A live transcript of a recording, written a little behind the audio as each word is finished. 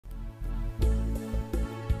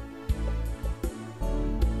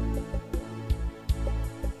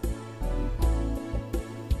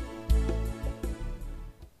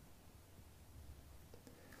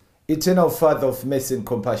Eternal Father of mercy and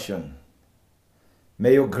compassion,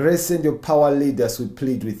 may your grace and your power lead us, we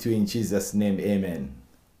plead with you in Jesus' name, amen.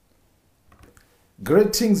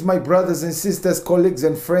 Greetings, my brothers and sisters, colleagues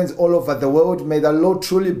and friends all over the world. May the Lord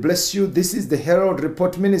truly bless you. This is the Herald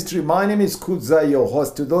Report Ministry. My name is Kudza, your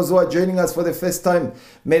host. To those who are joining us for the first time,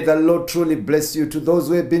 may the Lord truly bless you. To those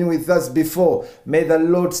who have been with us before, may the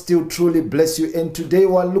Lord still truly bless you. And today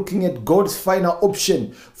we are looking at God's final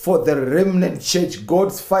option for the Remnant Church.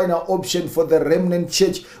 God's final option for the Remnant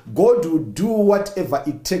Church. God will do whatever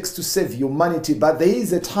it takes to save humanity, but there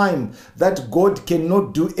is a time that God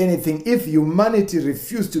cannot do anything. If humanity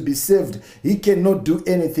refuse to be saved, he cannot do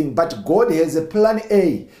anything. But God has a plan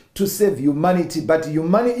A to save humanity. But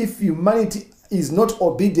if humanity is not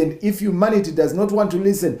obedient, if humanity does not want to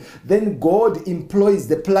listen, then God employs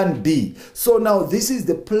the plan B. So now this is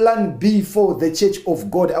the plan B for the church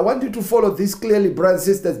of God. I want you to follow this clearly, brothers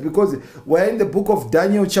and sisters, because we're in the book of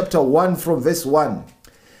Daniel chapter 1 from verse 1.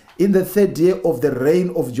 In the 3rd year of the reign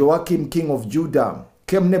of Joachim king of Judah,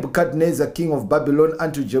 came Nebuchadnezzar king of Babylon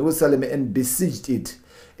unto Jerusalem and besieged it.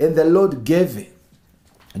 And the Lord gave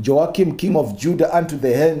Joachim king of Judah unto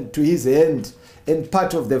his hand, and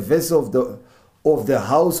part of the vessel of the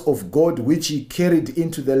house of God, which he carried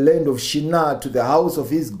into the land of Shinar to the house of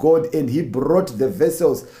his God, and he brought the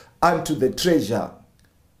vessels unto the treasure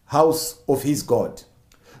house of his God.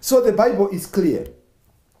 So the Bible is clear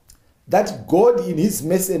that God, in his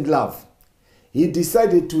mercy and love, he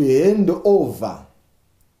decided to hand over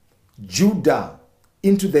Judah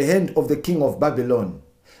into the hand of the king of Babylon.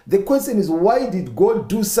 The question is, why did God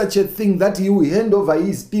do such a thing that he will hand over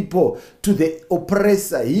his people to the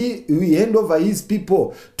oppressor? He will hand over his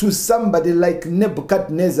people to somebody like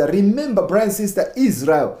Nebuchadnezzar. Remember, brother and sister,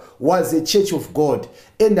 Israel was a church of God.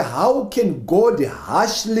 And how can God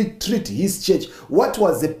harshly treat his church? What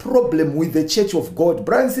was the problem with the church of God?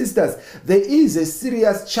 Brothers and sisters, there is a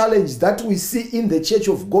serious challenge that we see in the church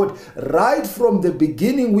of God. Right from the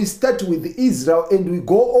beginning, we start with Israel and we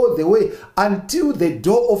go all the way until the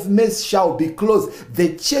door of mercy shall be closed.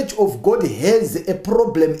 The church of God has a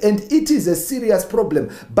problem, and it is a serious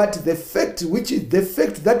problem. But the fact, which is the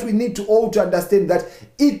fact that we need to all to understand, that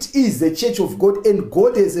it is the church of God, and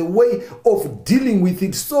God has a way of dealing with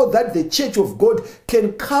it, so that the church of God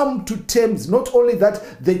can come to terms. Not only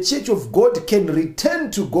that, the church of God can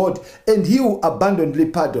return to God, and he will abundantly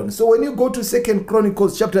pardon. So when you go to 2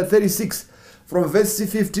 Chronicles chapter 36 from verse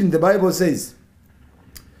 15, the Bible says,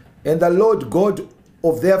 and the Lord God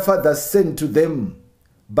of their fathers sent to them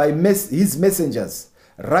by his messengers,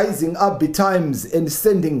 rising up betimes and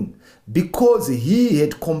sending, because he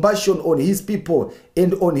had compassion on his people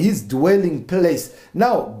and on his dwelling place.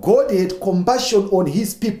 Now, God had compassion on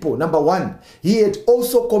his people, number one. He had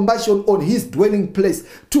also compassion on his dwelling place.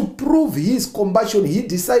 To prove his compassion, he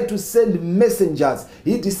decided to send messengers.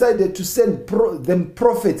 He decided to send them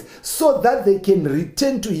prophets so that they can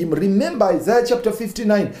return to him. Remember Isaiah chapter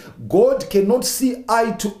 59, God cannot see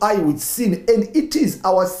eye to eye with sin, and it is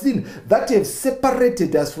our sin that has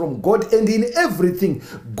separated us from God. And in everything,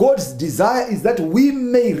 God's desire is that we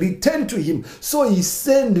may return to him. So he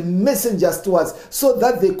sent messengers to us so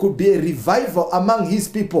that there could be a revival among his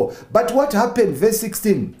people. But what happened? Verse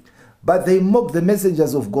 16, but they mocked the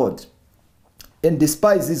messengers of God and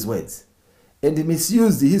despised his words and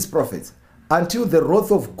misused his prophets, until the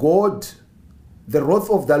wrath of God, the wrath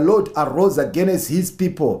of the Lord arose against his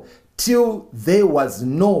people, till there was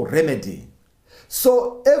no remedy.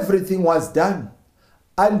 So everything was done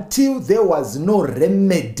until there was no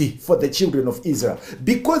remedy for the children of Israel.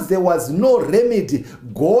 Because there was no remedy,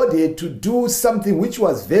 God had to do something which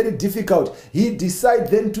was very difficult. He decided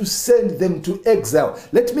then to send them to exile.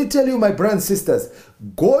 Let me tell you, my brothers and sisters,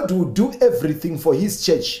 God will do everything for his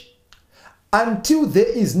church until there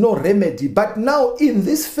is no remedy. But now in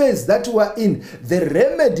this phase that we are in, the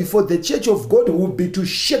remedy for the church of God will be to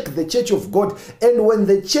shake the church of God. And when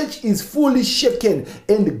the church is fully shaken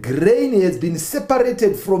and grain has been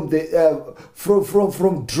separated from the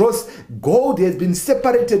from dross, gold has been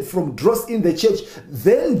separated from dross in the church,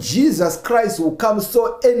 then Jesus Christ will come.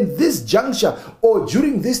 So in this juncture, or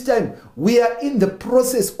during this time, we are in the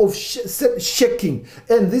process of shaking,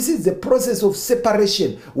 and this is the process of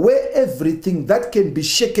separation, where everything that can be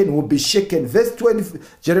shaken will be shaken. Verse 20,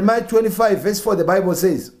 Jeremiah 25 verse 4, the Bible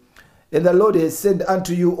says, and the Lord has sent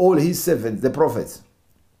unto you all his servants, the prophets,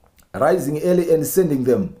 rising early and sending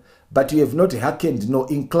them, but you have not hearkened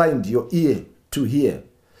nor inclined your ear to hear.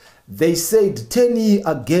 They said, turn ye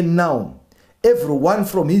again now, every one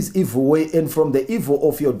from his evil way and from the evil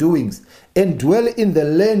of your doings, and dwell in the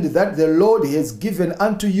land that the Lord has given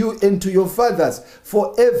unto you and to your fathers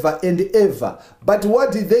forever and ever. But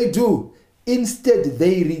what did they do? Instead,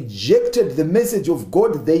 they rejected the message of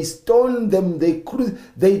God. They stoned them,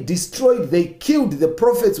 they destroyed, they killed the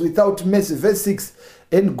prophets without mercy. Verse 6,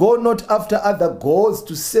 and go not after other gods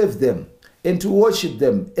to serve them and to worship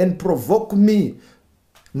them, and provoke me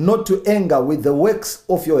not to anger with the works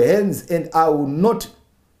of your hands, and I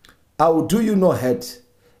will do you no hurt.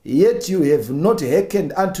 Yet you have not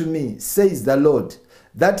hearkened unto me, says the Lord,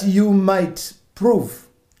 that you might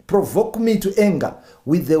provoke me to anger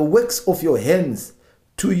with the works of your hands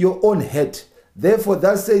to your own hurt. Therefore,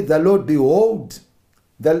 thus says the Lord, behold,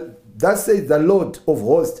 thus says the Lord of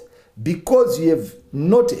hosts, because you have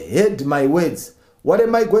not heard my words, what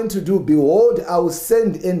am I going to do? Behold, I will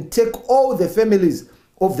send and take all the families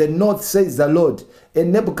of the north, says the Lord,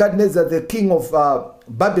 and Nebuchadnezzar, the king of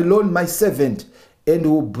Babylon, my servant, and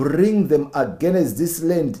will bring them against this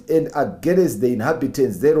land, and against the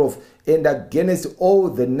inhabitants thereof, and against all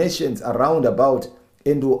the nations around about,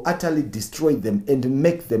 and will utterly destroy them, and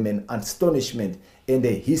make them an astonishment, and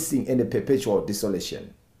a hissing, and a perpetual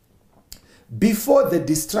desolation. Before the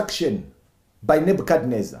destruction by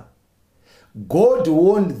Nebuchadnezzar, God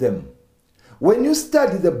warned them. When you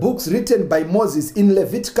study the books written by Moses in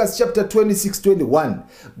Leviticus chapter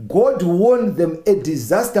 26-21, God warned them a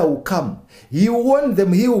disaster will come. He warned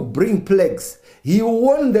them he will bring plagues. He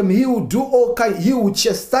warned them he will do all kinds. He will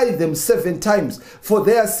chastise them 7 times for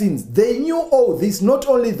their sins. They knew all this. Not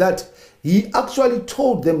only that, he actually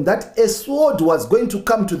told them that a sword was going to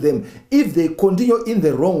come to them if they continue in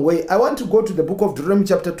the wrong way. I want to go to the book of Deuteronomy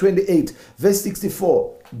chapter 28, verse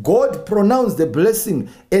 64. God pronounced the blessing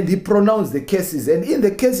and he pronounced the curses. And in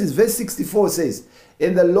the curses, verse 64 says,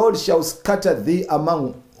 and the Lord shall scatter thee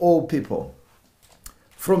among all people,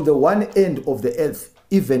 from the one end of the earth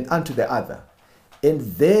even unto the other. And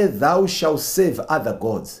there thou shalt serve other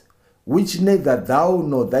gods, which neither thou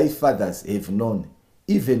nor thy fathers have known,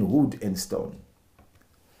 even wood and stone.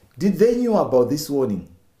 Did they know about this warning?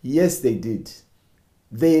 Yes, they did.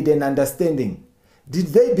 They had an understanding. Did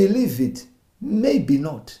they believe it? Maybe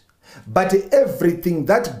not. But everything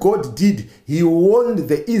that God did, he warned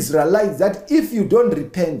the Israelites that if you don't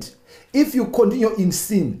repent, if you continue in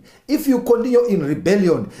sin, if you continue in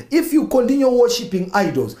rebellion, if you continue worshiping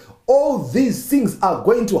idols, all these things are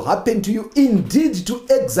going to happen to you. Indeed, to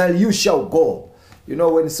exile you shall go. You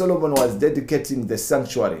know, when Solomon was dedicating the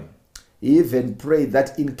sanctuary, he even prayed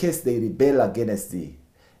that in case they rebel against thee,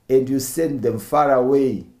 and you send them far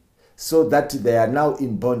away, so that they are now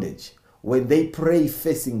in bondage, when they pray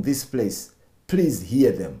facing this place, please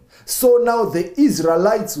hear them. So now the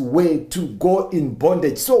Israelites were to go in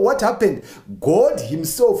bondage. So what happened? God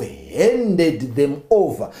himself handed them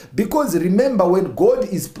over. Because remember, when God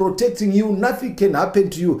is protecting you, nothing can happen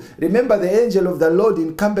to you. Remember, the angel of the Lord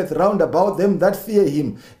encampeth round about them that fear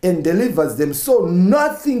him and delivers them. So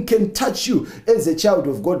nothing can touch you as a child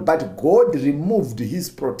of God. But God removed his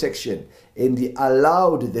protection and he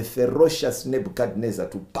allowed the ferocious Nebuchadnezzar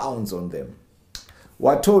to pounce on them.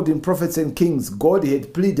 We're told in Prophets and Kings, God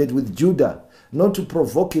had pleaded with Judah not to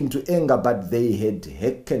provoke him to anger, but they had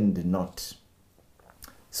hearkened not.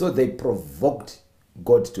 So they provoked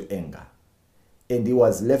God to anger, and he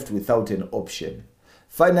was left without an option.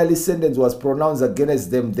 Finally, sentence was pronounced against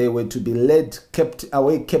them. They were to be led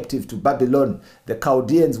away captive to Babylon. The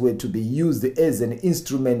Chaldeans were to be used as an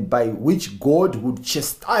instrument by which God would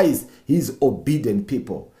chastise his obedient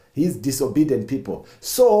people. His disobedient people.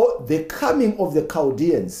 So the coming of the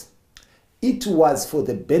Chaldeans, it was for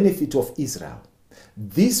the benefit of Israel.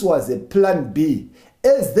 This was a plan B.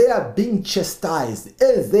 As they are being chastised,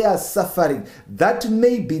 as they are suffering, that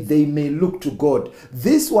maybe they may look to God.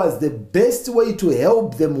 This was the best way to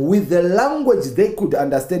help them with the language they could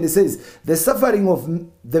understand. It says, the suffering of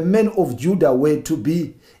the men of Judah were to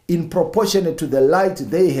be in proportion to the light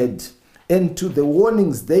they had and to the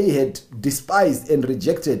warnings they had despised and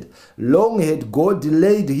rejected. Long had God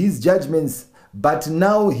delayed his judgments, but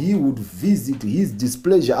now he would visit his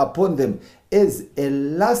displeasure upon them as a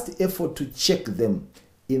last effort to check them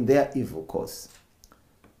in their evil course.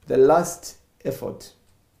 The last effort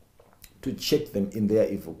to check them in their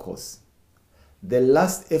evil course. The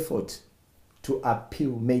last effort to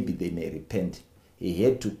appeal, maybe they may repent. He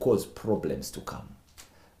had to cause problems to come.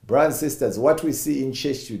 Brothers and sisters, what we see in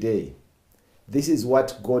church today, this is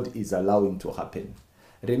what God is allowing to happen.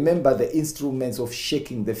 Remember the instruments of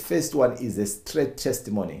shaking. The first one is a straight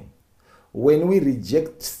testimony. When we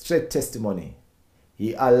reject straight testimony,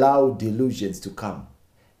 he allowed delusions to come.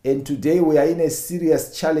 And today we are in a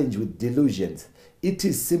serious challenge with delusions. It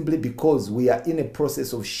is simply because we are in a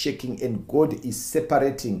process of shaking and God is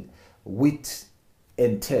separating wheat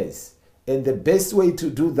and tares. And the best way to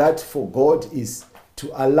do that for God is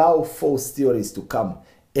to allow false theories to come.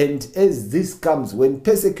 And as this comes, when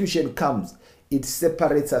persecution comes, it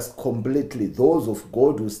separates us completely. Those of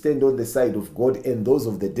God will stand on the side of God, and those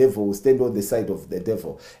of the devil will stand on the side of the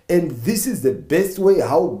devil. And this is the best way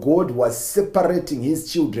how God was separating his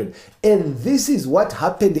children. And this is what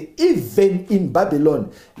happened even in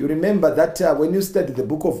Babylon. You remember that when you study the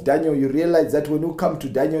book of Daniel, you realize that when you come to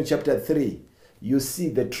Daniel chapter 3, you see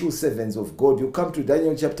the true servants of God. You come to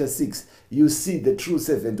Daniel chapter 6, you see the true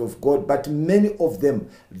servant of God. But many of them,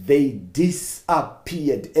 they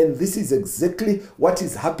disappeared. And this is exactly what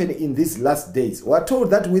is happening in these last days. We are told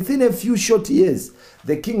that within a few short years,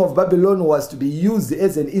 the king of Babylon was to be used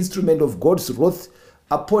as an instrument of God's wrath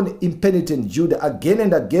upon impenitent Judah. Again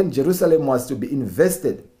and again, Jerusalem was to be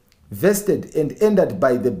vested and ended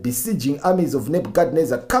by the besieging armies of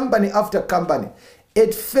Nebuchadnezzar, company after company.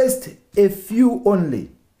 At first, a few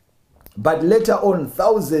only, but later on,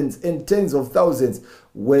 thousands and tens of thousands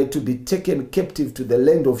were to be taken captive to the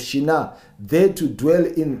land of Shinar, there to dwell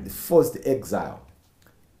in forced exile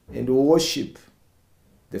and worship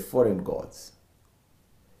the foreign gods.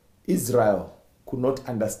 Israel could not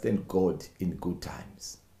understand God in good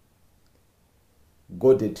times.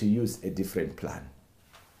 God had to use a different plan.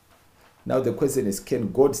 Now the question is,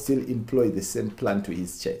 can God still employ the same plan to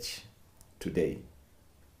his church today?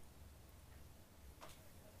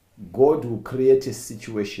 God will create a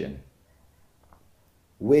situation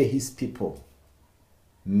where his people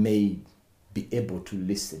may be able to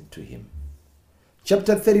listen to him.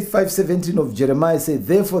 Chapter 35:17 of Jeremiah says,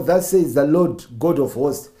 "Therefore thus says the Lord God of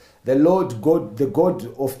hosts, the Lord God, the God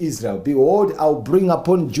of Israel, behold, I'll bring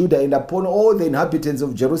upon Judah and upon all the inhabitants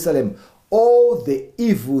of Jerusalem all the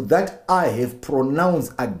evil that I have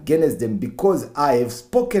pronounced against them, because I have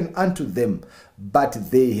spoken unto them, but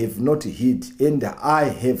they have not heed, and I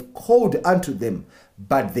have called unto them,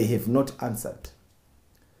 but they have not answered."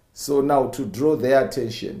 So now, to draw their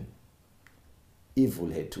attention, evil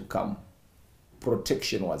had to come.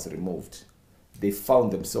 Protection was removed. They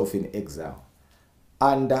found themselves in exile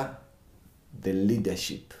under the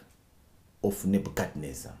leadership of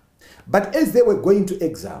Nebuchadnezzar. But as they were going to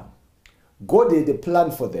exile, God had a plan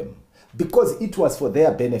for them, because it was for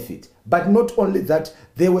their benefit. But not only that,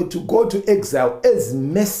 they were to go to exile as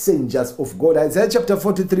messengers of God. Isaiah chapter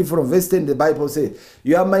 43 from verse 10, the Bible says,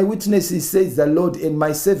 "You are my witnesses, says the Lord, and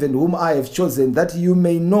my servant whom I have chosen, that you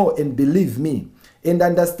may know and believe me, and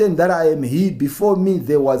understand that I am he. Before me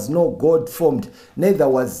there was no God formed, neither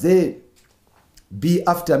was there be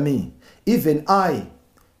after me. Even I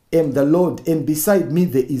am the Lord, and beside me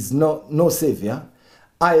there is no Savior.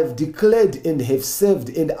 I have declared and have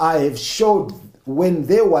served, and I have showed when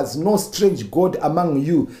there was no strange God among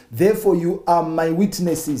you. Therefore you are my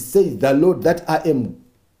witnesses, says the Lord, that I am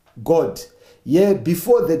God. Yea,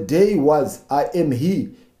 before the day was, I am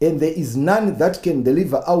he, and there is none that can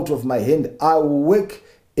deliver out of my hand. I will work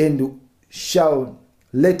and shall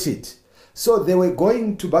let it." So they were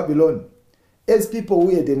going to Babylon as people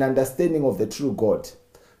who had an understanding of the true God,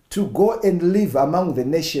 to go and live among the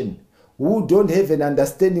nation who don't have an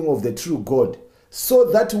understanding of the true God, so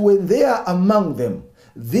that when they are among them,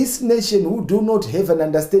 this nation who do not have an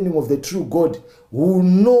understanding of the true God will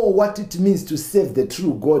know what it means to serve the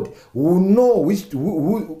true God, will know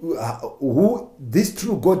who this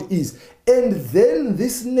true God is. And then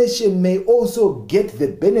this nation may also get the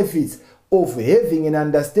benefits of having an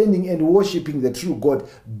understanding and worshiping the true God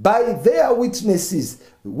by their witnessing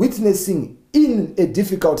in a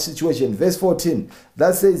difficult situation. Verse 14,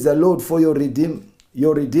 that says the Lord, for your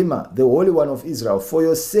Redeemer, the Holy One of Israel, for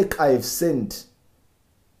your sake I have sent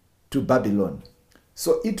to Babylon.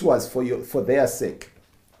 So it was for their sake.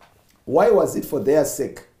 Why was it for their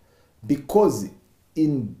sake? Because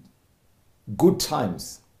in good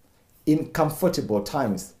times, in comfortable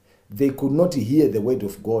times, they could not hear the word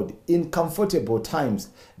of God. In comfortable times,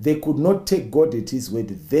 they could not take God at his word.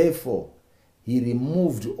 Therefore, he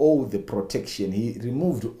removed all the protection. He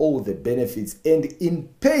removed all the benefits. And in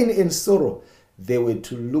pain and sorrow, they were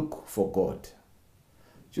to look for God.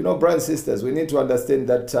 You know, brothers and sisters, we need to understand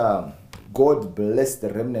that God blessed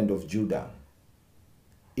the remnant of Judah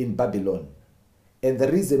in Babylon. And the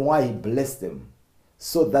reason why he blessed them,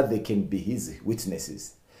 so that they can be his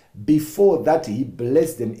witnesses. Before that, he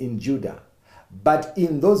blessed them in Judah. But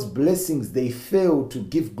in those blessings, they failed to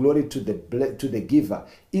give glory to the giver.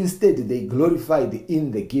 Instead, they glorified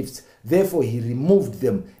in the gifts. Therefore, he removed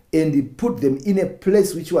them and he put them in a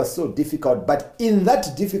place which was so difficult. But in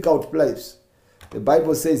that difficult place, the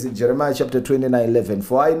Bible says in Jeremiah chapter 29:11,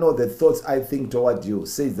 "For I know the thoughts I think toward you,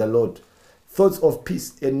 says the Lord, thoughts of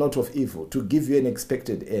peace and not of evil, to give you an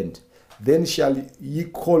expected end. Then shall ye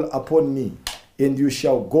call upon me, and you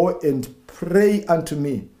shall go and pray unto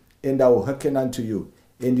me, and I will hearken unto you.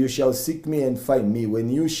 And you shall seek me and find me, when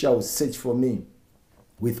you shall search for me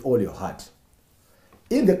with all your heart."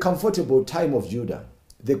 In the comfortable time of Judah,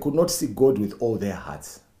 they could not seek God with all their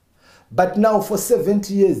hearts. But now for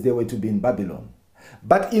 70 years they were to be in Babylon.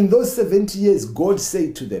 But in those 70 years, God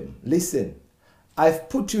said to them, "Listen, I've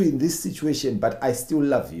put you in this situation, but I still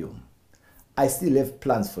love you. I still have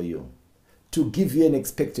plans for you to give you an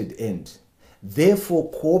expected end.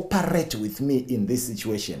 Therefore, cooperate with me in this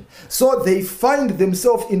situation." So they find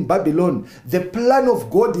themselves in Babylon. The plan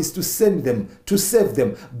of God is to send them, to save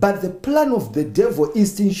them. But the plan of the devil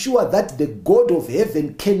is to ensure that the God of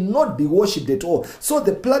heaven cannot be worshipped at all. So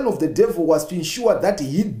the plan of the devil was to ensure that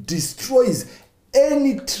he destroys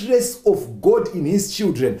any trace of God in his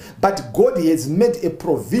children. But God has made a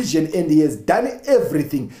provision, and he has done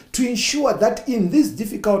everything to ensure that in this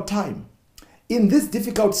difficult time, in this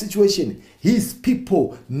difficult situation, his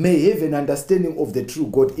people may have an understanding of the true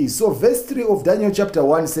God is. So verse 3 of Daniel chapter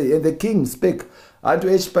 1 says, "And the king spake unto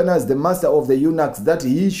Ashpenaz, the master of the eunuchs, that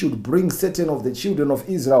he should bring certain of the children of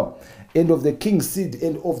Israel, and of the king's seed,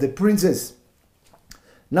 and of the princes."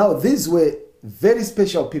 Now these were very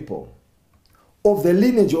special people of the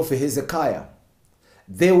lineage of Hezekiah.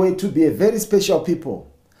 They were to be a very special people.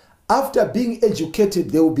 After being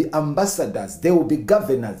educated, they will be ambassadors, they will be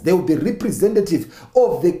governors, they will be representatives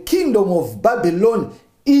of the kingdom of Babylon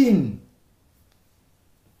in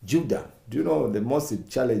Judah. Do you know the most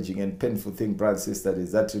challenging and painful thing, brothers and sisters,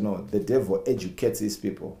 is that, the devil educates his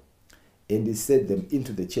people and he sends them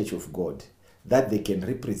into the church of God, that they can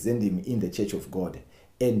represent him in the church of God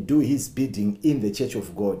and do his bidding in the church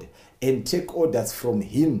of God, and take orders from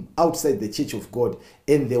him outside the church of God,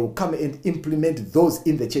 and they will come and implement those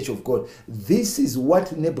in the church of God. This is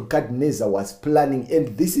what Nebuchadnezzar was planning,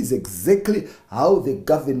 and this is exactly how the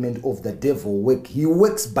government of the devil works. He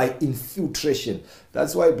works by infiltration.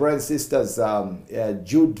 That's why, brothers and sisters,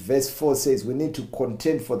 Jude verse 4 says we need to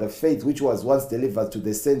contend for the faith which was once delivered to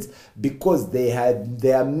the saints, because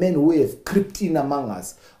there are men who have crept in among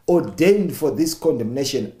us, ordained for this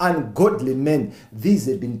condemnation, ungodly men. These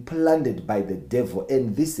have been planted by the devil,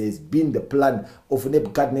 and this has been the plan of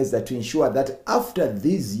Nebuchadnezzar to ensure that after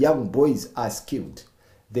these young boys are killed,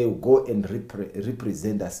 they will go and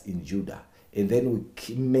represent us in Judah, and then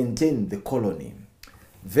we maintain the colony.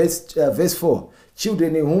 Verse 4,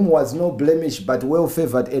 "Children in whom was no blemish, but well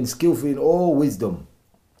favored and skillful in all wisdom,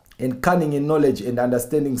 and cunning in knowledge and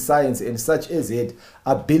understanding science, and such as had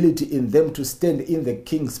ability in them to stand in the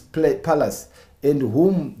king's palace, and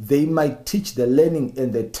whom they might teach the learning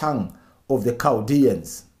and the tongue of the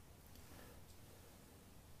Chaldeans.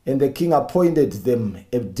 And the king appointed them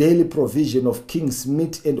a daily provision of king's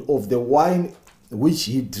meat and of the wine which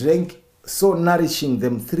he drank, so nourishing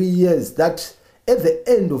them 3 years, that at the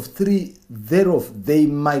end of 3 thereof they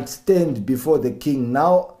might stand before the king.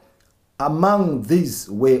 Now among these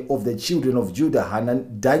were of the children of Judah,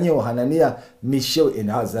 Daniel, Hananiah, Mishael,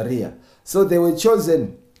 and Azariah." So they were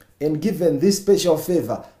chosen and given this special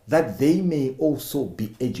favor, that they may also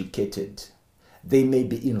be educated. They may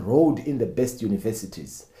be enrolled in the best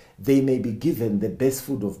universities. They may be given the best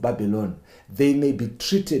food of Babylon. They may be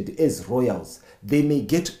treated as royals. They may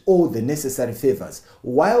get all the necessary favors.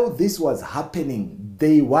 While this was happening,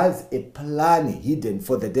 there was a plan hidden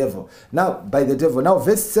for the devil. Now, by the devil. Now,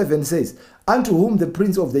 verse 7 says, "Unto whom the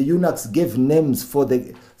prince of the eunuchs gave names, for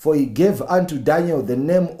he gave unto Daniel the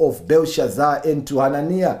name of Belshazzar, and to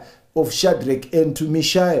Hananiah of Shadrach, and to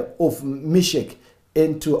Mishael of Meshach,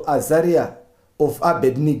 and to Azariah of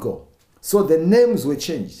Abednego." So the names were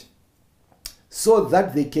changed, so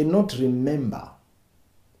that they cannot remember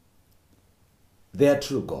their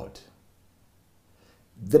true God.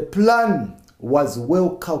 The plan was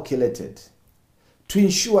well calculated to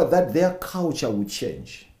ensure that their culture would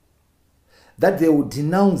change, that they would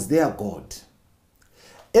denounce their God.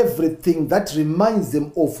 Everything that reminds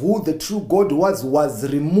them of who the true God was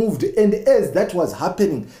removed. And as that was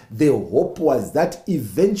happening, the hope was that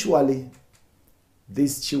eventually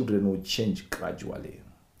these children would change gradually.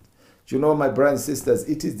 You know, my brothers and sisters,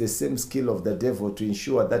 it is the same skill of the devil to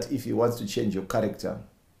ensure that if he wants to change your character,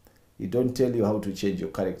 he don't tell you how to change your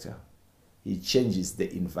character. He changes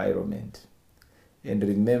the environment. And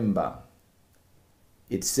remember,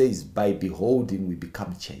 it says, by beholding we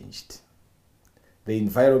become changed. The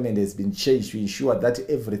environment has been changed to ensure that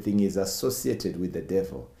everything is associated with the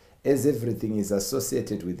devil. As everything is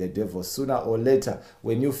associated with the devil, sooner or later,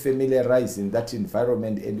 when you familiarize in that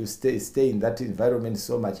environment and you stay in that environment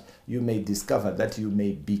so much, you may discover that you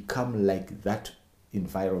may become like that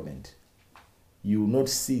environment. You will not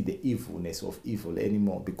see the evilness of evil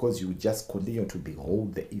anymore because you just continue to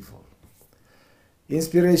behold the evil.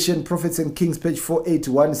 Inspiration, Prophets and Kings, page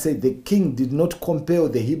 481 said, the king did not compel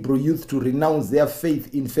the Hebrew youth to renounce their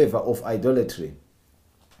faith in favor of idolatry,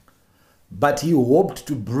 but he hoped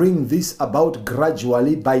to bring this about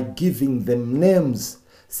gradually by giving them names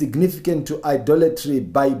significant to idolatry,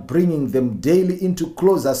 by bringing them daily into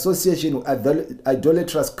close association with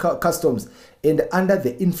idolatrous customs, and under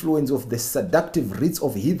the influence of the seductive rites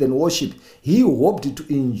of heathen worship. He hoped to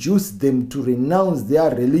induce them to renounce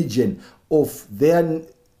their religion the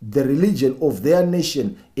religion of their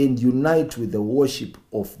nation and unite with the worship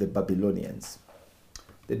of the Babylonians.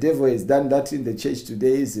 The devil has done that in the church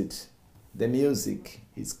today, is it? The music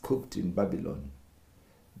is cooked in Babylon.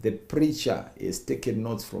 The preacher has taken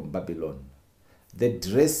notes from Babylon. The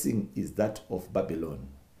dressing is that of Babylon.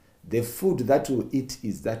 The food that we eat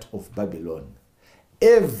is that of Babylon.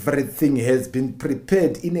 Everything has been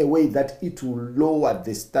prepared in a way that it will lower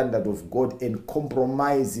the standard of God and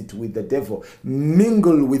compromise it with the devil,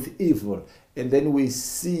 mingle with evil, and then we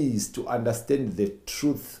cease to understand the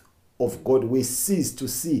truth of God. We cease to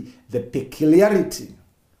see the peculiarity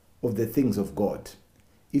of the things of God.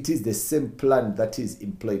 It is the same plan that is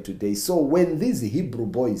in play today. So when these Hebrew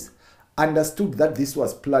boys understood that this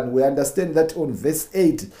was planned, we understand that on verse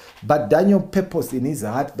 8, but Daniel purposed in his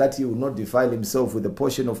heart that he would not defile himself with a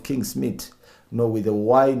portion of king's meat, nor with the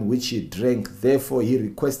wine which he drank. Therefore he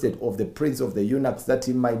requested of the prince of the eunuchs that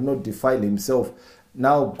he might not defile himself.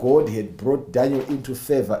 Now God had brought Daniel into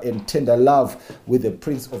favor and tender love with the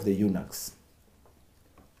prince of the eunuchs.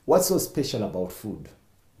 What's so special about food?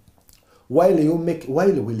 Why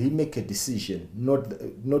will he make a decision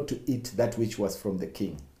not to eat that which was from the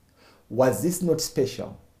king? Was this not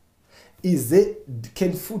special?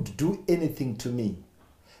 Can food do anything to me?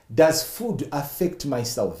 Does food affect my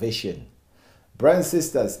salvation? Brothers and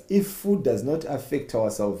sisters, if food does not affect our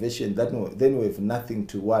salvation, then we have nothing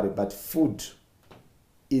to worry. But food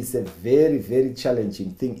is a very, very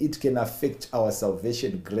challenging thing. It can affect our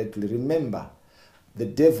salvation greatly. Remember, the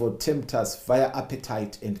devil tempts us via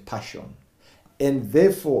appetite and passion. And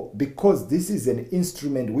therefore, because this is an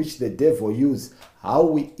instrument which the devil uses, how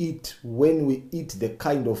we eat, when we eat, the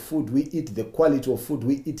kind of food we eat, the quality of food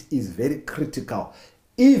we eat is very critical,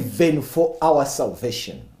 even for our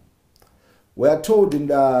salvation. We are told in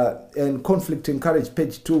Conflict and Courage,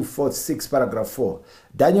 page 246, paragraph 4,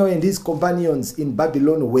 Daniel and his companions in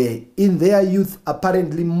Babylon were in their youth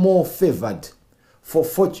apparently more favored of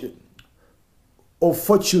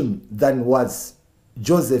fortune than was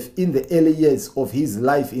Joseph in the early years of his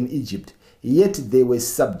life in Egypt. Yet they were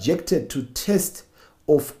subjected to tests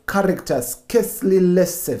of character scarcely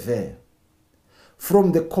less severe.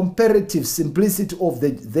 From the comparative simplicity of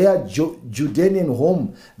their Judean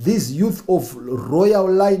home, these youth of royal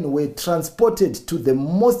line were transported to the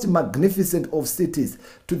most magnificent of cities,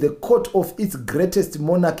 to the court of its greatest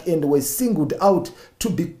monarch, and were singled out to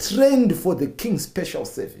be trained for the king's special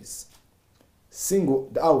service.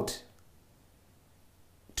 Singled out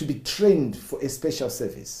to be trained for a special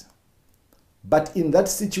service. But in that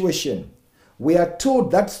situation, we are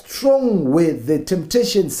told that strong were the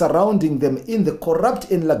temptations surrounding them in the corrupt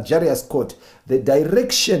and luxurious court. The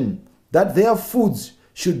direction that their foods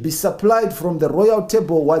should be supplied from the royal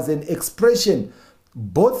table was an expression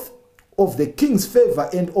both of the king's favor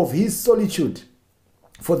and of his solitude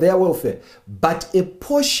for their welfare. But a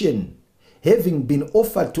portion having been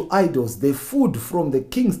offered to idols, the food from the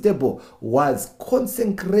king's table was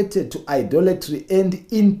consecrated to idolatry, and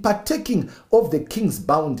in partaking of the king's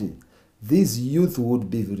bounty, this youth would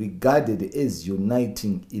be regarded as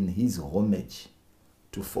uniting in his homage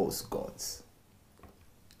to false gods.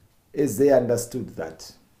 As they understood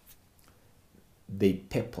that, they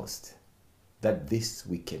purposed that this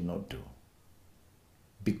we cannot do,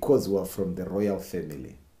 because we are from the royal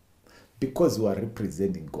family, because we are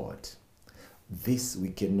representing God. This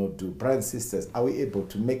we cannot do. Brothers and sisters, are we able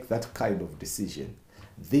to make that kind of decision?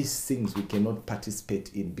 These things we cannot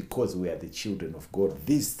participate in because we are the children of God.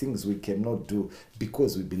 These things we cannot do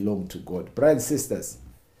because we belong to God. Brothers and sisters,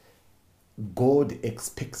 God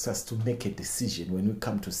expects us to make a decision when we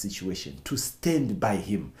come to a situation, to stand by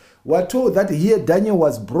him. We are told that here Daniel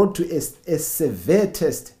was brought to a severe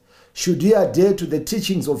test. Should he adhere to the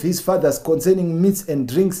teachings of his fathers concerning meats and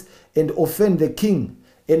drinks and offend the king,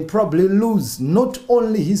 and probably lose not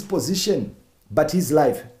only his position, but his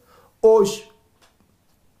life? Or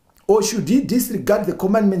Or should he disregard the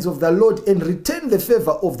commandments of the Lord and retain the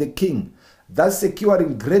favor of the king, thus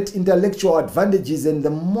securing great intellectual advantages and the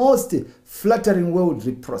most flattering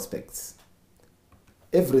worldly prospects?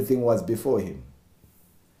 Everything was before him,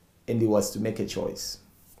 and he was to make a choice.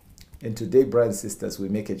 And today, brothers and sisters, we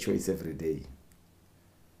make a choice every day.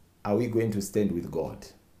 Are we going to stand with God?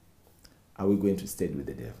 Are we going to stand with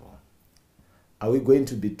the devil? Are we going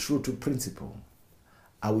to be true to principle?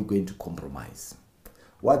 Are we going to compromise?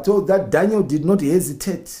 We're told that Daniel did not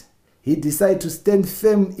hesitate. He decided to stand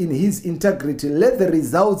firm in his integrity. Let the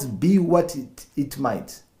results be what it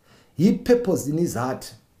might. He purposed in his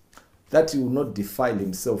heart that he would not defile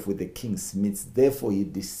himself with the king's meats. Therefore, he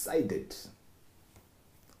decided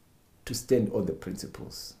to stand on the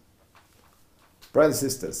principles. Brothers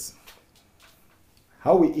and sisters,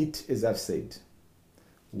 how we eat, as I've said,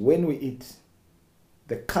 when we eat,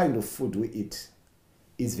 the kind of food we eat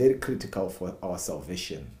is very critical for our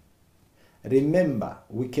salvation. Remember,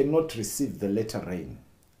 we cannot receive the latter rain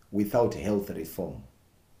without health reform.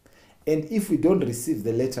 And if we don't receive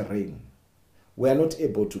the latter rain, we are not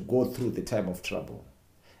able to go through the time of trouble.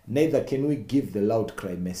 Neither can we give the loud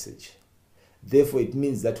cry message. Therefore, it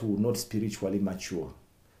means that we will not spiritually mature.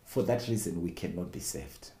 For that reason, we cannot be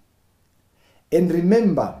saved. And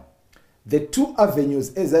remember, the two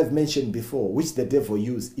avenues, as I've mentioned before, which the devil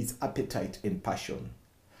uses, is appetite and passion.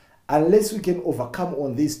 Unless we can overcome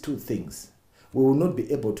on these two things, we will not be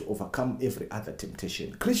able to overcome every other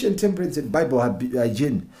temptation. Christian Temperance and Bible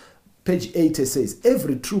Hygiene, page 80 says,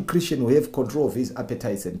 every true Christian will have control of his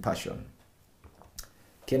appetites and passion.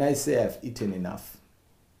 Can I say I've eaten enough?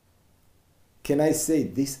 Can I say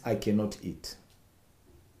this I cannot eat?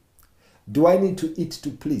 Do I need to eat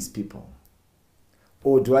to please people?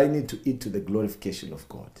 Or do I need to eat to the glorification of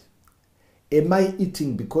God? Am I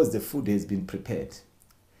eating because the food has been prepared?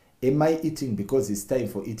 Am I eating because it's time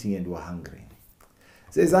for eating and we're hungry?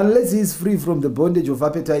 It says, unless he is free from the bondage of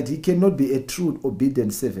appetite, he cannot be a true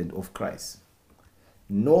obedient servant of Christ.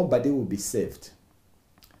 Nobody will be saved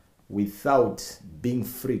without being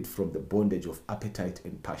freed from the bondage of appetite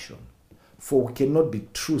and passion. For we cannot be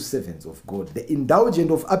true servants of God. The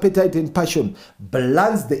indulgence of appetite and passion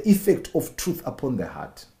blunts the effect of truth upon the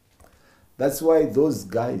heart. That's why those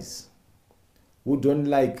guys who don't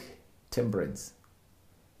like temperance,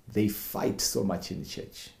 they fight so much in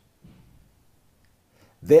church.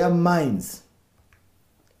 Their minds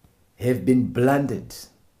have been blinded.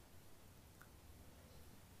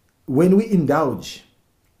 When we indulge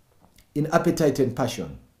in appetite and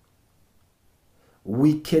passion,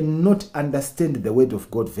 we cannot understand the word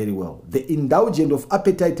of God very well. The indulgence of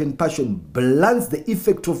appetite and passion blunts the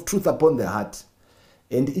effect of truth upon the heart.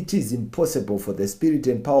 And it is impossible for the spirit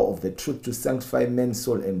and power of the truth to sanctify man's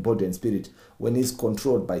soul and body and spirit when it's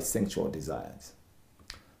controlled by sensual desires.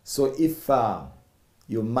 So if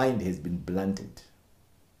your mind has been blunted,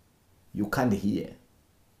 you can't hear,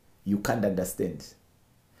 you can't understand.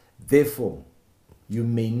 Therefore, you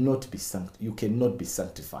cannot be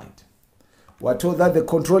sanctified. We're told that the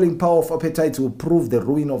controlling power of appetite will prove the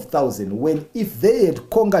ruin of thousands, when if they had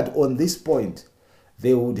conquered on this point,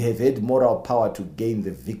 they would have had moral power to gain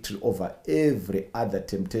the victory over every other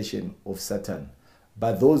temptation of Satan.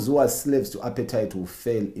 But those who are slaves to appetite will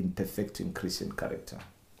fail in perfecting Christian character.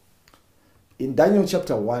 In Daniel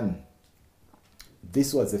chapter 1,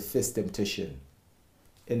 this was the first temptation.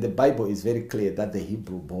 And the Bible is very clear that the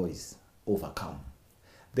Hebrew boys overcome.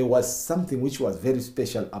 There was something which was very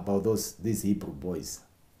special about these Hebrew boys.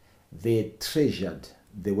 They treasured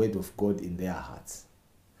the word of God in their hearts.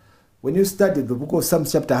 When you study the book of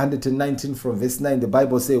Psalms chapter 119 from verse 9, the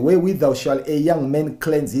Bible says, wherewithal shall a young man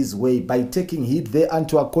cleanse his way, by taking heed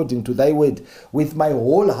thereunto according to thy word. With my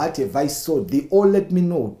whole heart have I sought thee, oh let me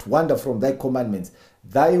know to wander from thy commandments.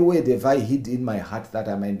 Thy word have I hid in my heart, that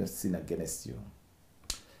I might not sin against you.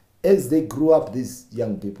 As they grew up, these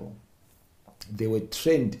young people, they were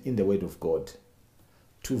trained in the word of God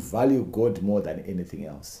to value God more than anything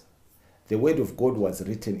else. The word of God was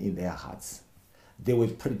written in their hearts. They were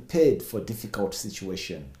prepared for difficult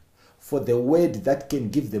situation, for the word that can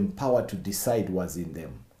give them power to decide was in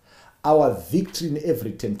them. Our victory in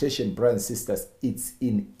every temptation, brothers and sisters, it's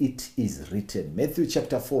in it is written. Matthew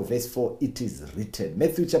chapter 4 verse 4, it is written.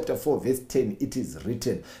 Matthew chapter 4 verse 10, it is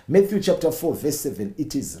written. Matthew chapter 4 verse 7,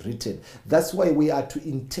 it is written. That's why we are to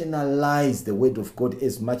internalize the word of God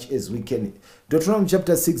as much as we can. Deuteronomy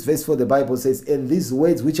chapter 6 verse 4, the Bible says, and these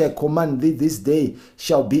words which I command thee this day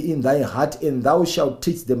shall be in thy heart, and thou shalt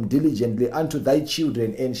teach them diligently unto thy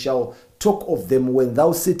children, and shall talk of them when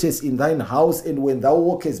thou sittest in thine house, and when thou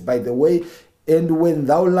walkest by the way, And when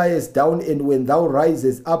thou liest down, and when thou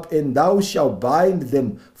risest up, and thou shalt bind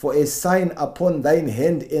them for a sign upon thine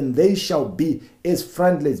hand, and they shall be as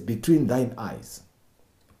frontlets between thine eyes.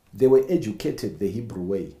 They were educated the Hebrew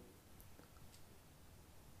way,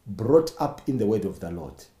 brought up in the word of the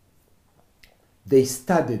Lord. They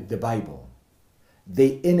studied the Bible.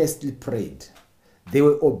 They earnestly prayed. They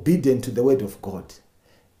were obedient to the word of God.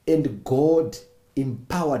 And God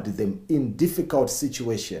empowered them in difficult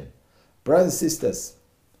situations. Brothers and sisters,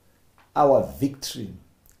 our victory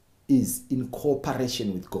is in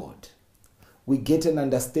cooperation with God. We get an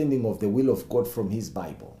understanding of the will of God from His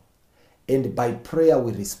Bible. And by prayer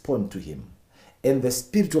we respond to Him. And the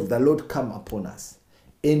Spirit of the Lord come upon us.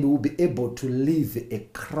 And we'll be able to live a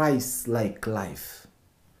Christ-like life.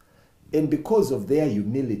 And because of their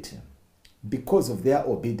humility, because of their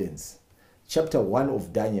obedience, chapter 1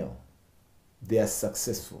 of Daniel, they are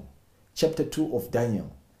successful. Chapter 2 of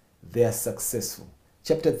Daniel, they are successful.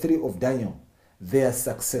 Chapter 3 of Daniel, they are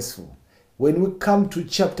successful. When we come to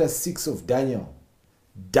chapter 6 of Daniel,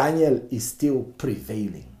 Daniel is still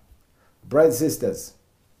prevailing. Brothers and sisters,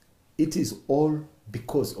 it is all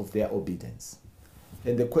because of their obedience.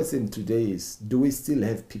 And the question today is, do we still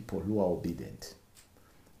have people who are obedient?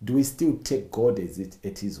 Do we still take God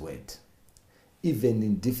at His word? Even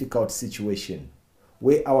in difficult situations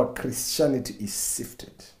where our Christianity is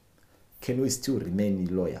sifted, can we still remain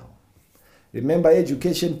loyal? Remember,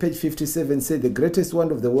 education, page 57 said, the greatest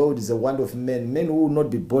wonder of the world is the wonder of men. Men who will not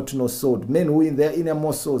be bought nor sold. Men who in their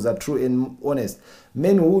innermost souls are true and honest.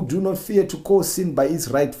 Men who do not fear to call sin by its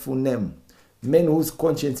rightful name. Men whose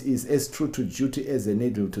conscience is as true to duty as a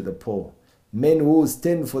needle to the pole. Men who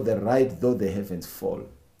stand for the right though the heavens fall.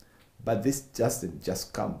 But this doesn't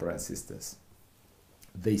just come, brothers and sisters.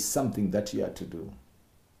 There is something that you have to do.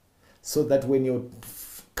 So that when your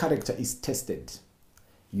character is tested,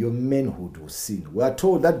 your manhood will sin. We are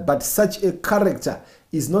told that, but such a character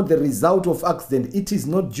is not the result of accident. It is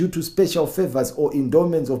not due to special favors or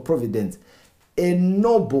endowments of providence. A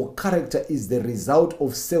noble character is the result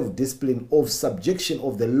of self-discipline, of subjection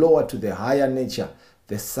of the lower to the higher nature,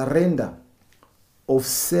 the surrender of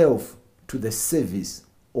self to the service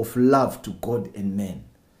of love to God and man.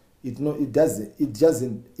 It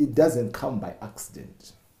doesn't come by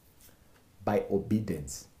accident, by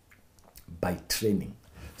obedience, by training.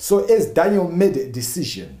 So as Daniel made a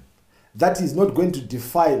decision that he's not going to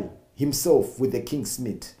defile himself with the king's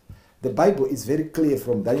meat, the Bible is very clear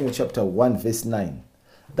from Daniel chapter 1 verse 9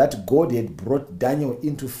 that God had brought Daniel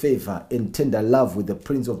into favor and tender love with the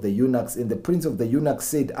prince of the eunuchs. And the prince of the eunuchs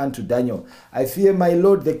said unto Daniel, I fear my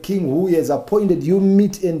lord the king, who has appointed you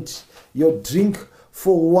meat and your drink,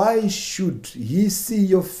 for why should he see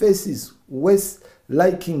your faces worse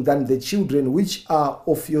liking than the children which are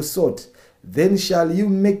of your sort? Then shall you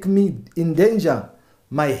make me endanger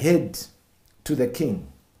my head to the king.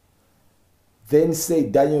 Then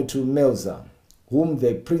said Daniel to Melzar, whom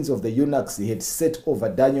the prince of the eunuchs had set over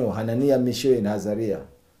Daniel, Hananiah, Mishael, and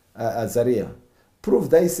Azariah, prove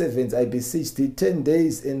thy servants, I beseech thee, 10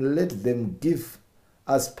 days, and let them give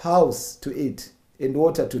us pulse to eat and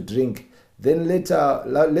water to drink. Then let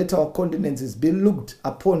our countenances be looked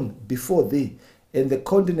upon before thee, and the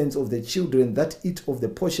countenance of the children that eat of the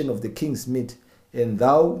portion of the king's meat, and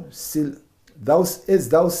thou as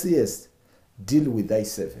thou seest, deal with thy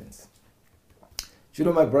servants. You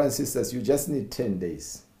know, my brothers and sisters, you just need 10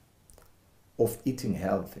 days of eating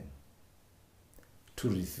healthy to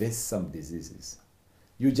reverse some diseases.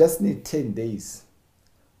 You just need 10 days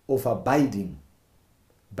of abiding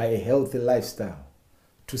by a healthy lifestyle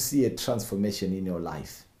to see a transformation in your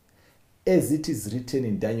life. As it is written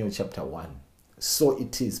in Daniel chapter 1, so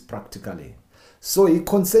it is practically. So he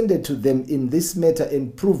consented to them in this matter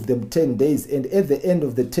and proved them 10 days. And at the end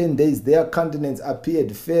of the 10 days, their countenance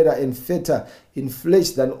appeared fairer and fatter in flesh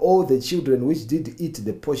than all the children which did eat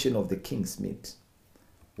the portion of the king's meat.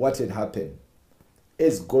 What had happened?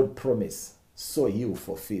 As God promised, so he will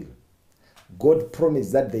fulfill. God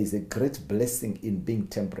promised that there is a great blessing in being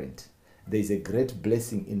temperate. There is a great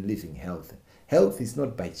blessing in living health. Health is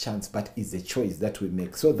not by chance, but is a choice that we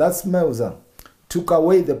make. So that's Melzar took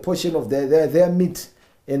away the portion of their meat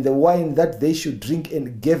and the wine that they should drink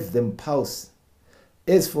and gave them pulse.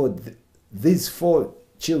 As for these 4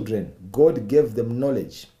 children, God gave them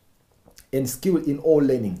knowledge and skill in all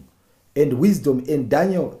learning and wisdom. And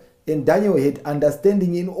Daniel had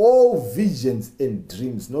understanding in all visions and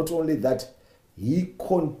dreams. Not only that, he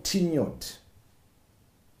continued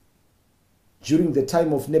during the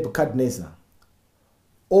time of Nebuchadnezzar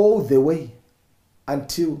all the way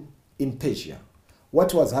until in Persia.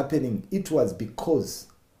 What was happening? It was because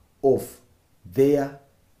of their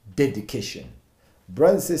dedication.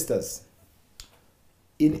 Brothers and sisters,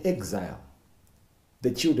 in exile,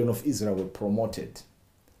 the children of Israel were promoted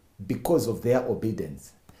because of their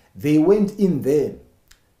obedience. They went in there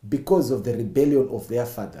because of the rebellion of their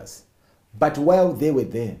fathers. But while they were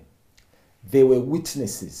there, they were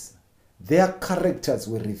witnesses. Their characters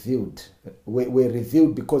were revealed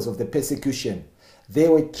because of the persecution. They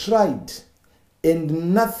were tried,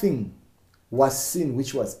 and nothing was seen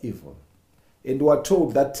which was evil. And we are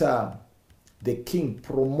told that the king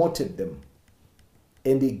promoted them,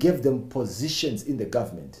 and he gave them positions in the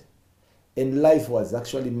government. And life was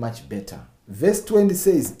actually much better. Verse 20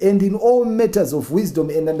 says, and in all matters of wisdom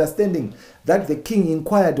and understanding that the king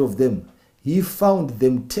inquired of them, he found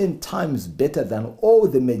them 10 times better than all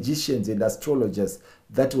the magicians and astrologers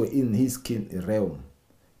that were in his realm.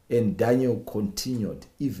 And Daniel continued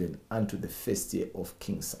even unto the first year of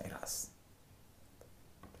King Cyrus.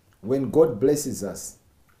 When God blesses us,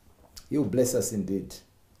 he will bless us indeed.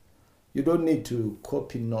 You don't need to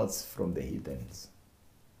copy notes from the heathens.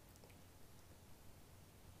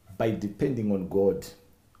 By depending on God,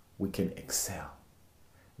 we can excel.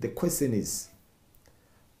 The question is,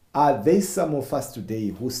 are there some of us today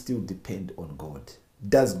who still depend on God?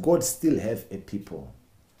 Does God still have a people?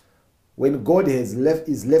 When God is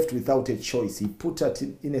left without a choice, he put us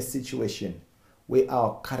in a situation where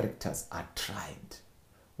our characters are tried.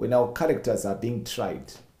 When our characters are being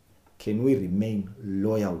tried, can we remain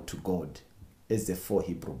loyal to God as the 4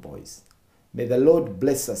 Hebrew boys? May the Lord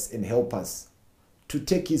bless us and help us to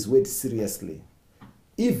take his word seriously,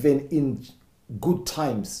 even in good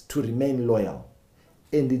times to remain loyal,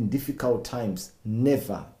 and in difficult times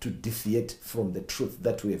never to deviate from the truth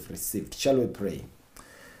that we have received. Shall we pray?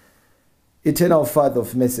 Eternal Father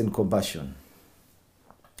of mercy and compassion,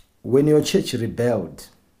 when your church rebelled,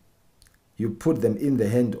 you put them in the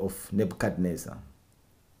hand of Nebuchadnezzar.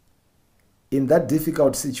 In that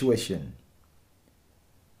difficult situation,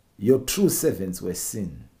 your true servants were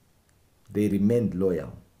seen. They remained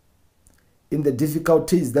loyal. In the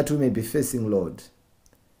difficulties that we may be facing, Lord,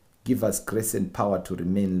 give us grace and power to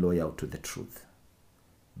remain loyal to the truth.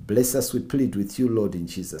 Bless us, we plead with you, Lord, in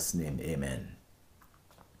Jesus' name. Amen.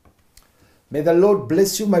 May the Lord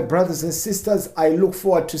bless you, my brothers and sisters. I look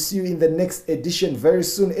forward to see you in the next edition very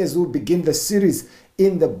soon as we begin the series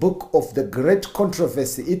in the book of the Great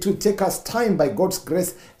Controversy. It will take us time by God's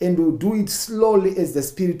grace, and we'll do it slowly as the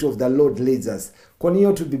Spirit of the Lord leads us.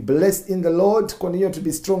 Continue to be blessed in the Lord. Continue to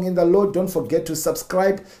be strong in the Lord. Don't forget to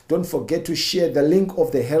subscribe. Don't forget to share the link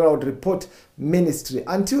of the Herald Report Ministry.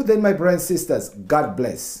 Until then, my brothers and sisters, God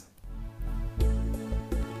bless.